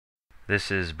This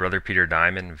is Brother Peter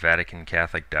Diamond,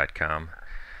 vaticancatholic.com.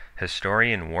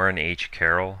 Historian Warren H.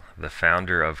 Carroll, the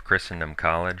founder of Christendom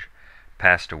College,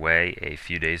 passed away a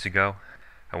few days ago.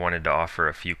 I wanted to offer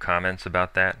a few comments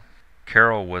about that.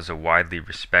 Carroll was a widely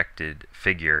respected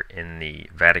figure in the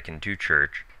Vatican II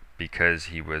Church because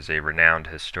he was a renowned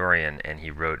historian and he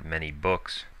wrote many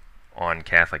books on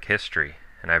Catholic history,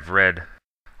 and I've read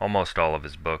almost all of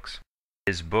his books.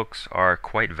 His books are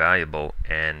quite valuable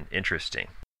and interesting.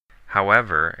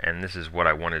 However, and this is what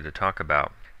I wanted to talk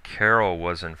about, Carroll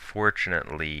was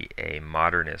unfortunately a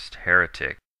modernist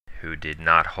heretic who did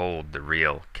not hold the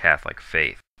real Catholic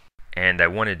faith. And I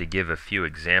wanted to give a few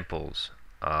examples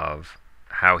of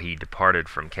how he departed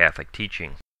from Catholic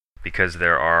teaching, because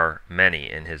there are many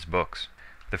in his books.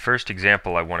 The first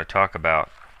example I want to talk about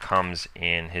comes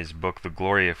in his book, The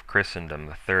Glory of Christendom,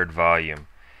 the third volume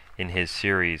in his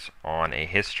series on a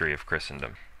history of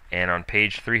Christendom. And on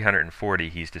page 340,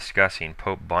 he's discussing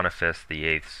Pope Boniface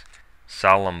VIII's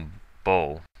solemn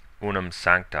bull, Unum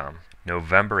Sanctam,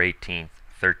 November 18,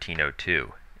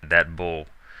 1302. That bull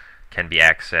can be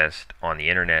accessed on the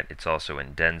internet. It's also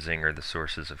in Denzinger, the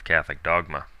Sources of Catholic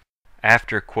Dogma.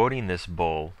 After quoting this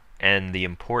bull and the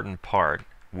important part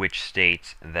which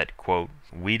states that, quote,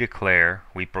 we declare,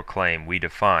 we proclaim, we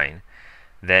define,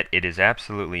 that it is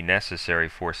absolutely necessary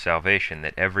for salvation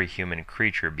that every human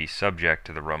creature be subject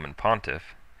to the Roman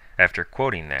Pontiff, after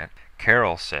quoting that,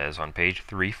 Carroll says on page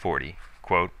 340,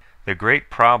 quote, the great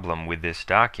problem with this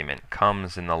document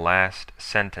comes in the last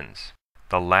sentence,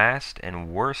 the last and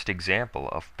worst example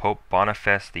of Pope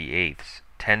Boniface VIII's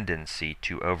tendency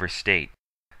to overstate.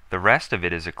 The rest of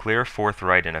it is a clear,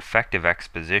 forthright, and effective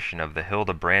exposition of the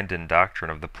Hildebrandine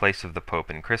doctrine of the place of the Pope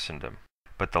in Christendom.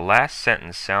 But the last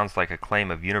sentence sounds like a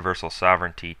claim of universal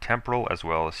sovereignty, temporal as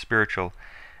well as spiritual,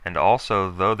 and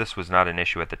also, though this was not an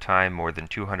issue at the time, more than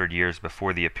 200 years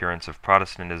before the appearance of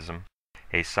Protestantism,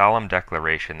 a solemn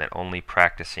declaration that only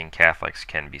practicing Catholics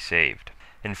can be saved.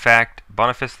 In fact,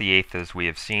 Boniface VIII, as we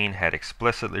have seen, had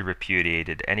explicitly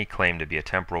repudiated any claim to be a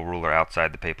temporal ruler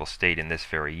outside the papal state in this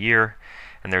very year,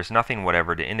 and there's nothing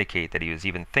whatever to indicate that he was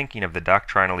even thinking of the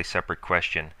doctrinally separate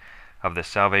question of the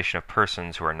salvation of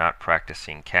persons who are not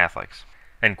practicing Catholics.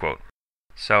 End quote.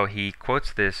 So he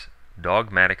quotes this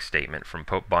dogmatic statement from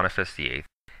Pope Boniface VIII,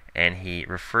 and he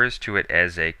refers to it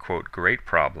as a, quote, great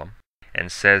problem,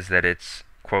 and says that it's,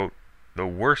 quote, the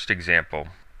worst example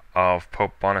of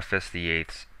Pope Boniface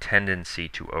VIII's tendency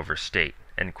to overstate,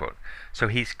 end quote. So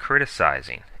he's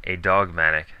criticizing a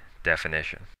dogmatic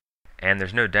definition. And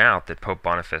there's no doubt that Pope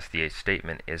Boniface VIII's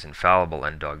statement is infallible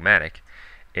and dogmatic.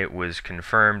 It was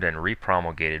confirmed and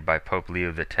repromulgated by Pope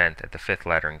Leo X at the Fifth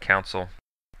Lateran Council,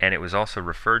 and it was also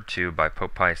referred to by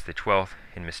Pope Pius XII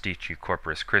in Mystici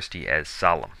Corporis Christi as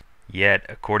solemn. Yet,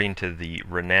 according to the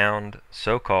renowned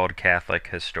so-called Catholic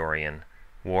historian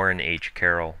Warren H.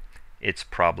 Carroll, it's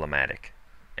problematic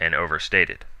and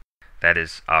overstated. That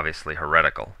is obviously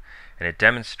heretical, and it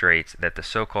demonstrates that the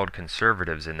so-called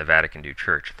conservatives in the Vatican II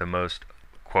Church, the most,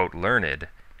 quote, learned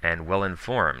and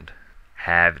well-informed,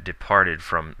 have departed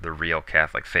from the real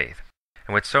Catholic faith.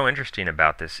 And what's so interesting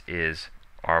about this is,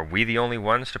 are we the only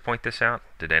ones to point this out?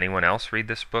 Did anyone else read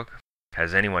this book?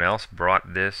 Has anyone else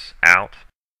brought this out?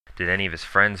 Did any of his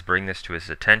friends bring this to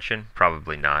his attention?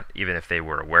 Probably not, even if they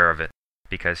were aware of it,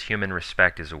 because human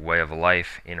respect is a way of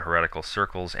life in heretical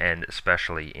circles and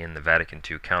especially in the Vatican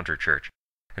II counterchurch.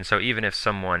 And so even if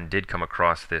someone did come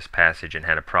across this passage and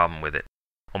had a problem with it,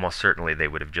 almost certainly they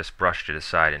would have just brushed it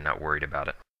aside and not worried about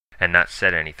it, and not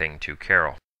said anything to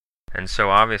Carroll. And so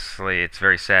obviously it's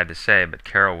very sad to say, but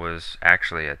Carroll was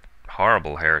actually a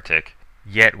horrible heretic.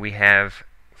 Yet we have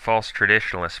false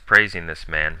traditionalists praising this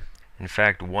man. In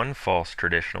fact, one false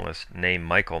traditionalist named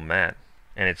Michael Matt,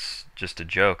 and it's just a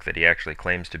joke that he actually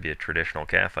claims to be a traditional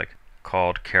Catholic,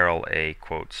 called Carroll a,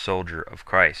 quote, soldier of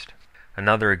Christ.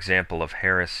 Another example of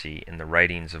heresy in the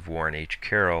writings of Warren H.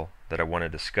 Carroll that I want to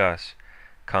discuss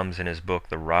comes in his book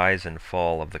The Rise and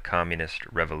Fall of the Communist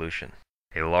Revolution,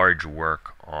 a large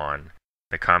work on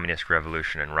the Communist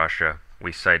Revolution in Russia.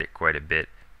 We cite it quite a bit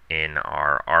in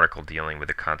our article dealing with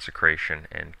the consecration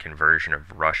and conversion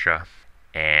of Russia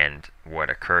and what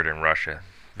occurred in Russia.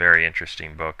 Very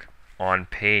interesting book. On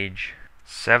page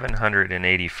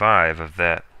 785 of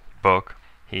that book,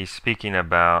 he's speaking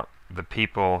about the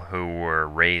people who were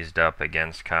raised up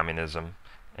against communism.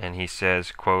 And he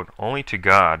says, quote, only to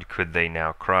God could they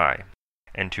now cry.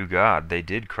 And to God they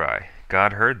did cry.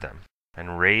 God heard them,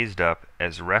 and raised up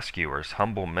as rescuers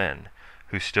humble men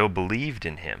who still believed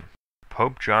in him.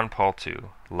 Pope John Paul II,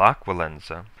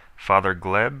 L'Aquillenza, Father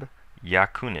Gleb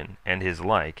Yakunin, and his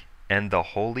like, and the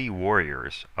holy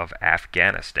warriors of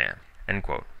Afghanistan. End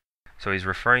quote. So he's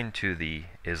referring to the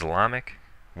Islamic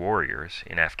warriors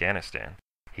in Afghanistan.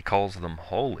 He calls them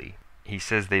holy. He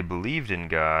says they believed in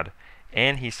God,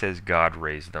 and he says God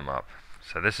raised them up.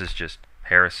 So this is just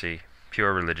heresy,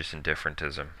 pure religious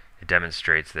indifferentism. It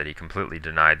demonstrates that he completely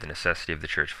denied the necessity of the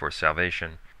church for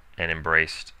salvation and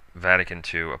embraced Vatican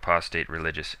II apostate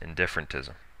religious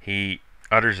indifferentism. He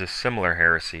utters a similar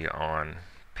heresy on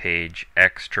page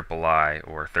XIII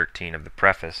or 13 of the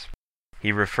preface.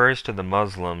 He refers to the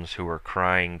Muslims who were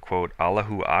crying, quote,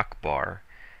 Allahu Akbar,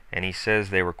 and he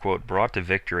says they were, quote, brought to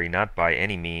victory not by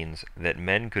any means that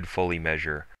men could fully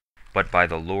measure, but by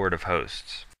the Lord of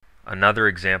hosts. Another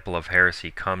example of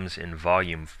heresy comes in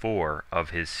volume 4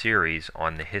 of his series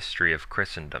on the history of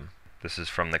Christendom. This is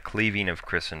from The Cleaving of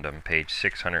Christendom, page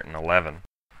 611.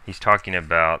 He's talking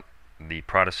about the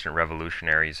Protestant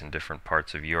revolutionaries in different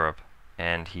parts of Europe,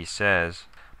 and he says,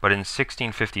 but in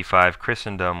 1655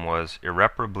 Christendom was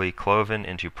irreparably cloven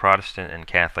into Protestant and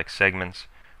Catholic segments,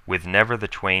 with never the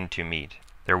twain to meet.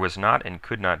 There was not and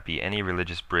could not be any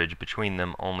religious bridge between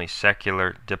them, only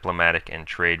secular, diplomatic, and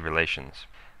trade relations.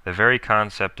 The very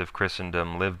concept of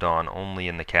Christendom lived on only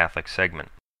in the Catholic segment.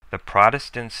 The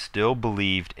Protestants still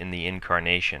believed in the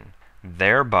Incarnation,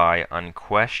 thereby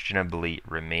unquestionably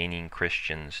remaining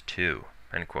Christians too.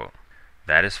 End quote.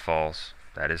 That is false.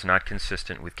 That is not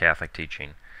consistent with Catholic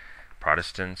teaching.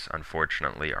 Protestants,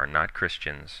 unfortunately, are not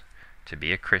Christians. To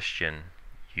be a Christian,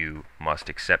 you must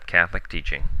accept Catholic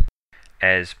teaching.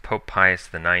 As Pope Pius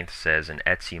IX says in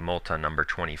Etsi Multa number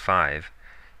 25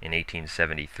 in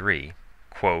 1873,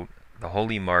 quote, the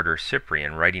holy martyr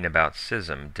Cyprian, writing about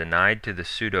schism, denied to the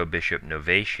pseudo-bishop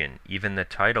Novatian even the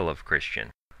title of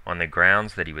Christian, on the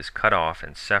grounds that he was cut off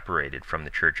and separated from the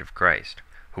Church of Christ.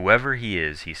 Whoever he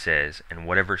is, he says, and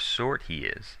whatever sort he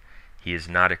is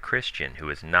not a Christian who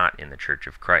is not in the Church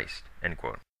of Christ. End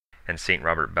quote. And St.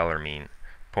 Robert Bellarmine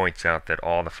points out that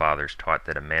all the fathers taught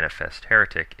that a manifest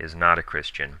heretic is not a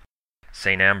Christian.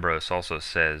 St. Ambrose also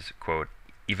says, quote,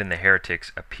 even the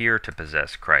heretics appear to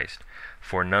possess Christ,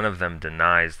 for none of them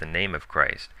denies the name of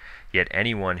Christ, yet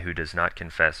anyone who does not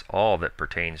confess all that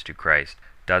pertains to Christ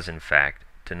does in fact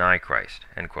deny Christ.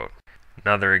 End quote.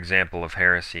 Another example of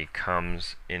heresy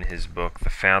comes in his book, The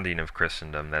Founding of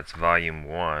Christendom. That's volume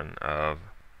 1 of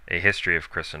A History of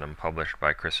Christendom, published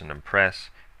by Christendom Press.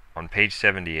 On page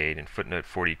 78, in footnote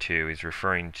 42, he's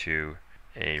referring to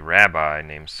a rabbi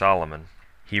named Solomon.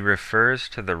 He refers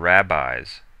to the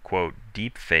rabbis, quote,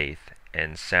 deep faith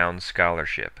and sound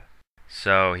scholarship.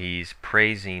 So he's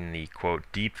praising the, quote,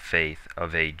 deep faith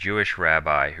of a Jewish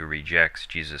rabbi who rejects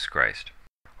Jesus Christ.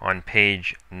 On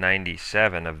page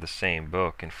 97 of the same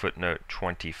book, in footnote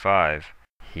 25,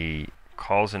 he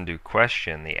calls into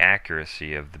question the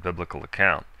accuracy of the biblical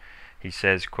account. He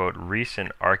says, quote,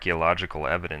 recent archaeological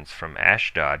evidence from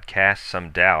Ashdod casts some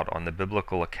doubt on the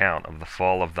biblical account of the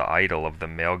fall of the idol of the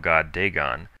male god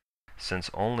Dagon,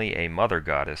 since only a mother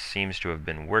goddess seems to have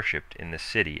been worshipped in the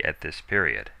city at this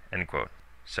period. End quote.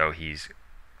 So he's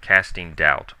casting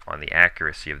doubt on the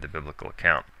accuracy of the biblical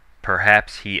account.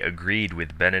 Perhaps he agreed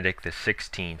with Benedict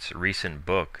XVI's recent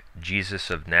book, Jesus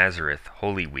of Nazareth,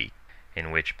 Holy Week, in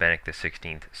which Benedict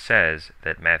XVI says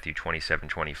that Matthew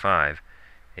 27:25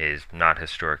 is not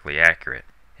historically accurate.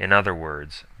 In other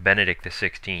words, Benedict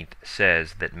XVI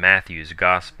says that Matthew's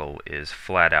gospel is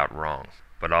flat out wrong.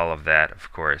 But all of that,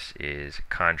 of course, is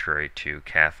contrary to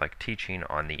Catholic teaching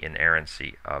on the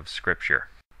inerrancy of Scripture.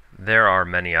 There are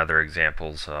many other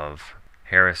examples of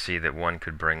heresy that one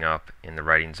could bring up in the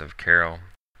writings of Carroll.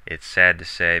 It's sad to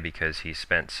say because he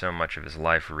spent so much of his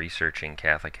life researching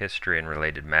Catholic history and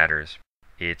related matters.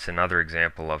 It's another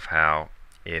example of how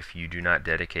if you do not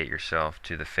dedicate yourself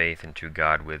to the faith and to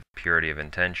God with purity of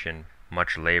intention,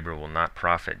 much labor will not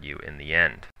profit you in the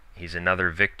end. He's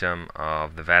another victim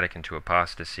of the Vatican II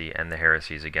apostasy and the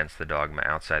heresies against the dogma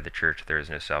outside the Church there is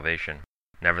no salvation.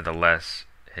 Nevertheless,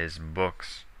 his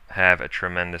books have a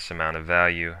tremendous amount of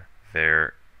value.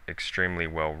 They're extremely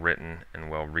well written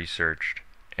and well researched,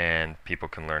 and people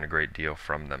can learn a great deal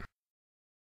from them.